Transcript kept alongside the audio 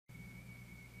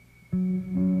Good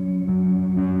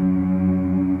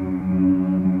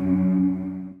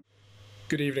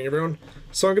evening, everyone.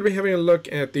 So I'm going to be having a look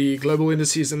at the global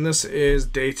indices, and this is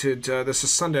dated, this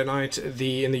is Sunday night,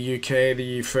 in the UK,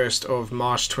 the 1st of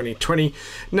March 2020.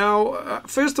 Now,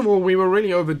 first of all, we were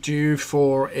really overdue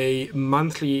for a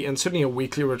monthly and certainly a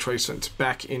weekly retracement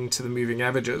back into the moving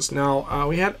averages. Now,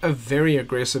 we had a very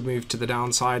aggressive move to the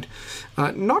downside.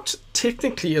 Not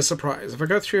technically a surprise. If I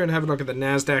go through and have a look at the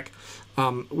NASDAQ,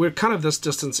 we're kind of this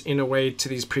distance in a way to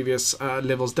these previous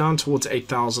levels, down towards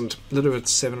 8,000, a little bit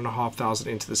 7,500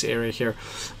 into this area here.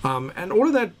 And all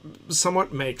of that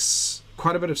somewhat makes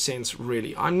quite a bit of sense,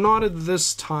 really. I'm not at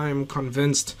this time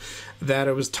convinced that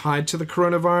it was tied to the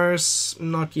coronavirus.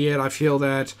 Not yet. I feel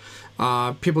that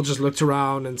people just looked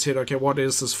around and said, okay, what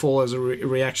is this fall as a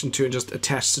reaction to, and just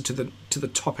attached it to the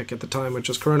topic at the time, which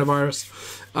was coronavirus.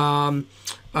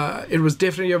 It was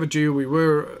definitely overdue. We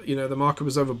were, the market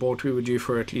was overbought. We were due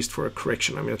for at least for a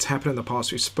correction. I mean, it's happened in the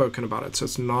past. We've spoken about it, so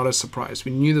it's not a surprise.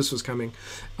 We knew this was coming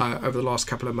over the last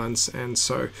couple of months, and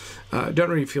so don't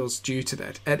really feel it's due to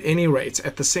that. At any rate,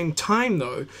 at the same time,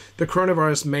 though, the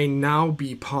coronavirus may now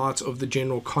be part of the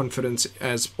general confidence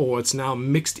or it's now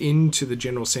mixed into the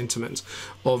general sentiment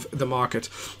of the market.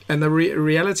 And the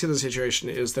reality of the situation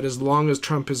is that as long as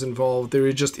Trump is involved,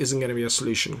 there just isn't going to be a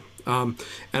solution. And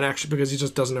actually, because he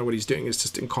just doesn't know what he's doing, he's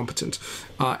just incompetent,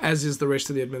 as is the rest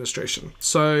of the administration.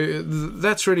 So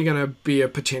that's really going to be a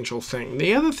potential thing.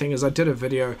 The other thing is I did a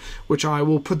video, which I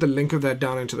will put the link of that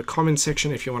down into the comment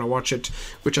section if you want to watch it,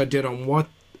 which I did on what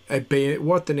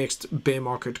the next bear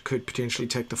market could potentially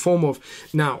take the form of.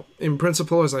 Now, in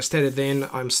principle, as I stated then,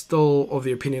 I'm still of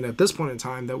the opinion at this point in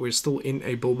time that we're still in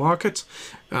a bull market,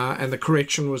 and the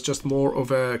correction was just more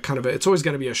of a kind of it's always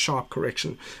going to be a sharp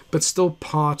correction, but still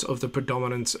part of the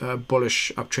predominant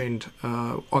bullish uptrend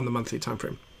on the monthly time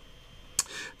frame.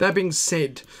 That being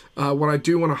said, what I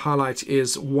do want to highlight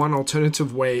is one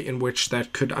alternative way in which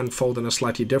that could unfold in a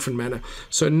slightly different manner.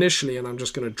 So initially, and I'm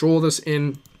just going to draw this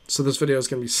in, so this video is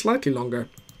going to be slightly longer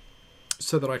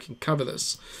so that I can cover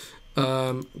this.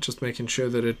 Just making sure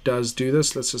that it does do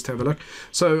this. Let's just have a look.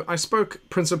 So I spoke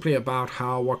principally about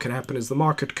how what could happen is the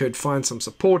market could find some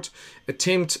support,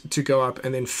 attempt to go up,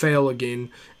 and then fail again,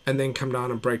 and then come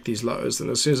down and break these lows. And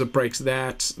as soon as it breaks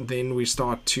that, then we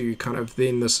start to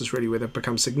then this is really where it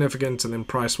becomes significant, and then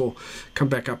price will come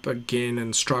back up again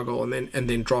and struggle, and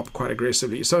then drop quite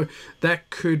aggressively. So that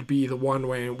could be the one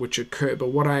way in which it could. But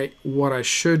what I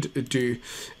should do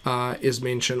is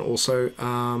mention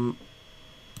also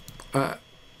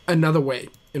another way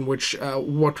in which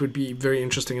what would be very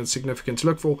interesting and significant to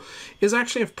look for is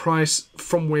actually if price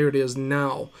from where it is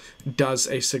now does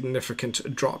a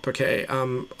significant drop, okay,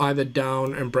 either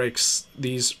down and breaks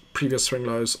these previous swing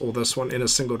lows or this one in a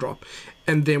single drop.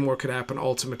 And then what could happen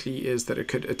ultimately is that it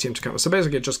could attempt to come. So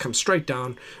basically it just comes straight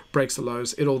down, breaks the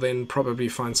lows. It'll then probably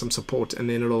find some support, and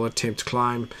then it'll attempt to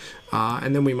climb.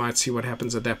 And then we might see what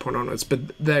happens at that point onwards.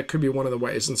 But that could be one of the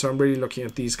ways. And so I'm really looking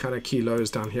at these kind of key lows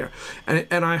down here.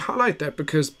 And I highlight that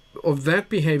because of that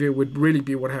behavior would really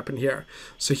be what happened here.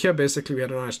 So here basically we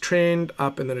had a nice trend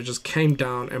up, and then it just came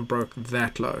down and broke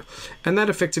that low. And that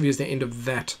effectively is the end of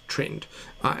that trend.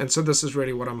 And so this is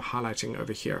really what I'm highlighting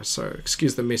over here. So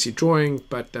excuse the messy drawing,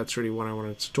 but that's really what I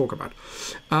wanted to talk about.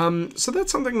 So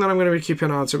that's something that I'm going to be keeping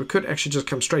an eye on. So we could actually just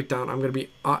come straight down. I'm going to be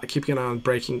keeping an eye on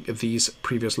breaking these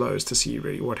previous lows to see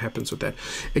really what happens with that.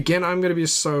 Again, I'm going to be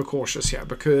so cautious here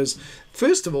because,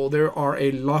 first of all, there are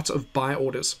a lot of buy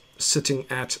orders sitting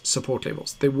at support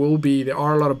levels. There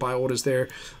are a lot of buy orders there.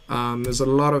 There's a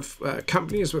lot of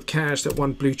companies with cash that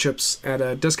want blue chips at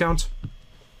a discount.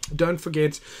 Don't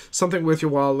forget something worth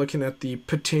your while looking at the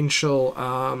potential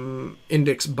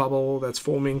index bubble that's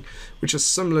forming, which is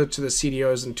similar to the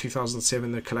CDOs in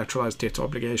 2007, the collateralized debt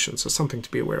obligations. So something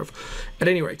to be aware of. At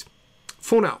any rate,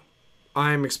 for now,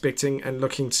 I'm expecting and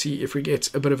looking to see if we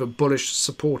get a bit of a bullish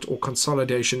support or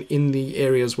consolidation in the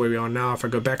areas where we are now. If I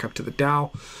go back up to the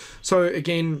Dow. So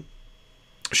again,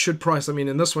 should price, I mean,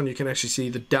 in this one, you can actually see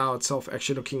the Dow itself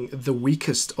actually looking the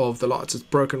weakest of the lots. It's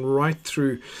broken right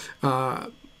through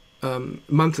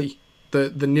monthly.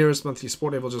 The nearest monthly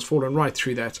support level just fallen right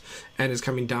through that and is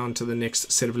coming down to the next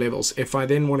set of levels. If I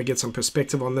then want to get some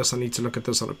perspective on this, I need to look at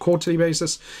this on a quarterly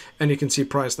basis, and you can see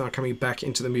price now coming back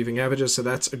into the moving averages. So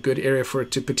that's a good area for it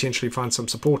to potentially find some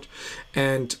support.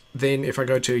 And then if I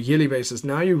go to a yearly basis,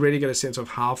 now you really get a sense of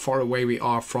how far away we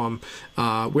are from,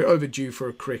 we're overdue for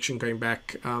a correction going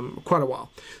back quite a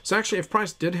while. So actually, if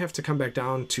price did have to come back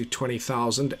down to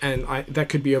 20,000, and that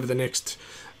could be over the next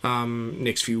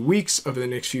next few weeks, over the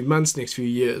next few months, next few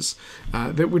years,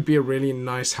 that would be a really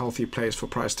nice, healthy place for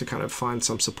price to kind of find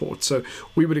some support. So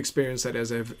we would experience that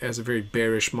as a very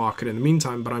bearish market in the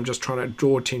meantime, but I'm just trying to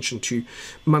draw attention to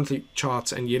monthly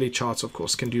charts, and yearly charts, of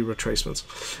course, can do retracements.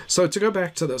 So to go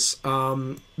back to this,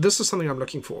 this is something I'm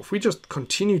looking for. If we just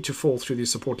continue to fall through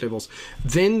these support levels,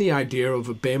 then the idea of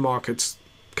a bear market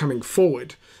coming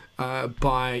forward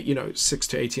by 6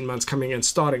 to 18 months coming and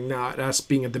starting now, at us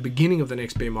being at the beginning of the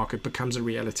next bear market, becomes a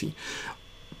reality.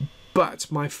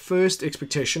 But my first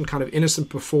expectation, kind of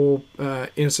innocent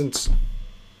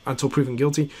until proven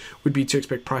guilty, would be to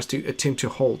expect price to attempt to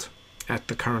hold at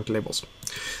the current levels.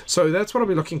 So that's what I'll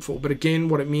be looking for. But again,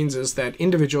 what it means is that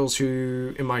individuals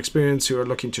who, in my experience, who are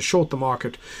looking to short the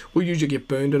market will usually get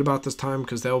burned at about this time,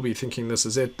 because they'll be thinking this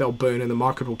is it. They'll burn and the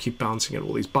market will keep bouncing at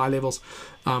all these buy levels.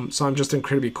 So I'm just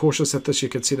incredibly cautious at this. You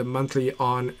can see the monthly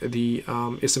on the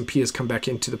S&P has come back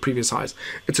into the previous highs.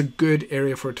 It's a good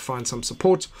area for it to find some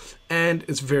support, and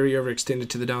it's very overextended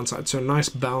to the downside. So a nice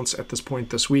bounce at this point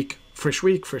this week,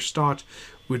 fresh start,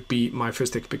 would be my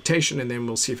first expectation, and then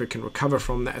we'll see if it can recover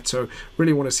from that. So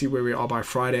really want to see where we are by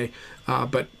Friday,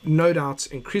 but no doubt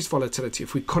increased volatility.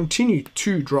 If we continue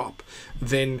to drop,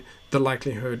 then the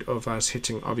likelihood of us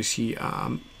hitting obviously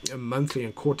a monthly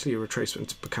and quarterly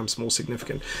retracement becomes more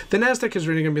significant. The Nasdaq is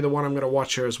really going to be the one I'm going to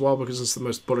watch here as well, because it's the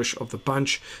most bullish of the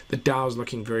bunch. The Dow is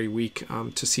looking very weak.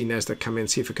 To see Nasdaq come in,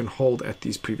 see if it can hold at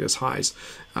these previous highs,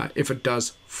 if it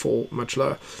does fall much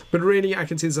lower. But really, I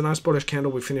can see there's a nice bullish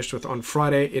candle we finished with on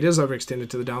Friday. It is overextended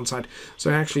to the downside,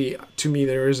 so actually to me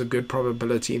there is a good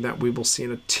probability that we will see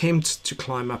an attempt to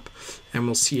climb up, and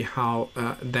we'll see how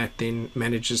that then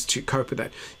manages to cope with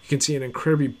that. You can see an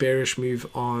incredibly bearish move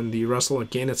on the Russell.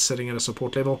 Again, it's sitting at a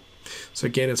support level. So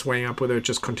again, it's weighing up whether it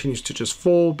just continues to just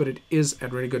fall, but it is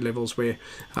at really good levels where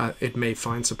it may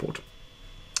find support.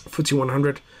 FTSE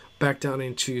 100 back down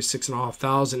into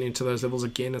 6,500, into those levels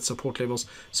again at support levels.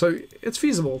 So it's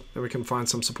feasible that we can find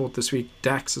some support this week.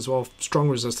 DAX as well, strong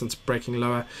resistance, breaking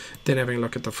lower. Then having a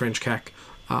look at the French CAC.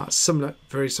 Similar,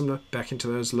 very similar, back into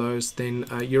those lows. Then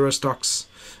Euro stocks,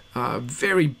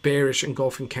 very bearish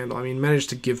engulfing candle. I mean,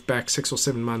 managed to give back 6 or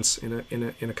 7 months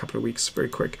in a couple of weeks, very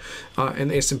quick.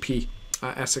 And the S&P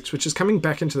ASICs, which is coming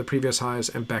back into the previous highs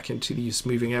and back into these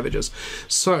moving averages.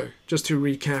 So just to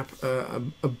recap,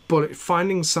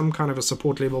 finding some kind of a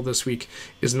support level this week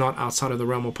is not outside of the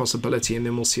realm of possibility, and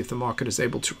then we'll see if the market is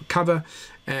able to recover,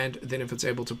 and then if it's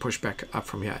able to push back up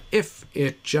from here. If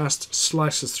it just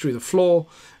slices through the floor,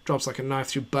 drops like a knife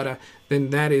through butter, then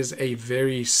that is a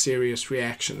very serious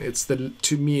reaction. It's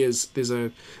to me there's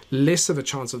a less of a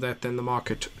chance of that than the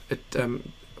market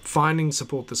finding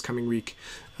support this coming week.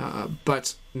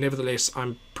 But nevertheless,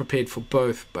 I'm prepared for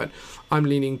both, but I'm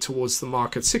leaning towards the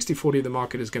market. 60-40, the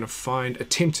market is going to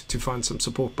attempt to find some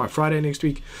support by Friday next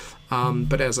week.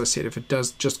 But as I said, if it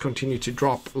does just continue to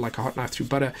drop like a hot knife through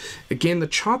butter, again, the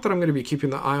chart that I'm going to be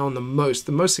keeping the eye on the most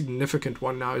significant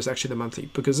one now is actually the monthly,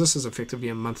 because this is effectively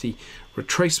a monthly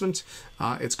retracement.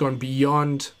 It's gone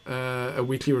beyond a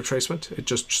weekly retracement. It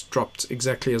just dropped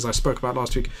exactly as I spoke about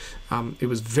last week. It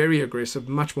was very aggressive,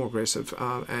 much more aggressive,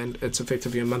 and it's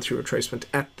effectively a monthly retracement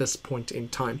at this point in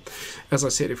time. As I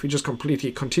said, if we just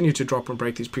completely continue to drop and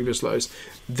break these previous lows,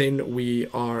 then we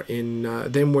are in.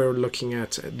 Then we're looking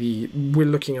at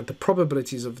the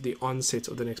probabilities of the onset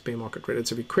of the next bear market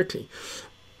relatively quickly.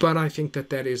 But I think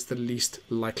that is the least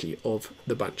likely of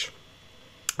the bunch.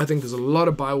 I think there's a lot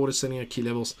of buy orders sitting at key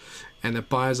levels, and the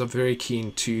buyers are very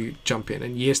keen to jump in.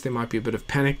 And yes, there might be a bit of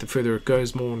panic the further it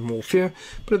goes, more and more fear,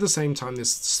 but at the same time,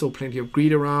 there's still plenty of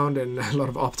greed around and a lot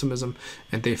of optimism,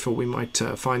 and therefore we might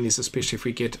find these, especially if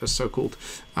we get a so-called,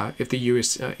 if the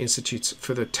US institutes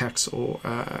further tax or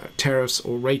tariffs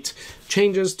or rate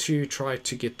changes to try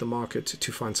to get the market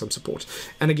to find some support.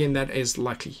 And again, that is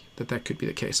likely that could be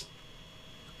the case.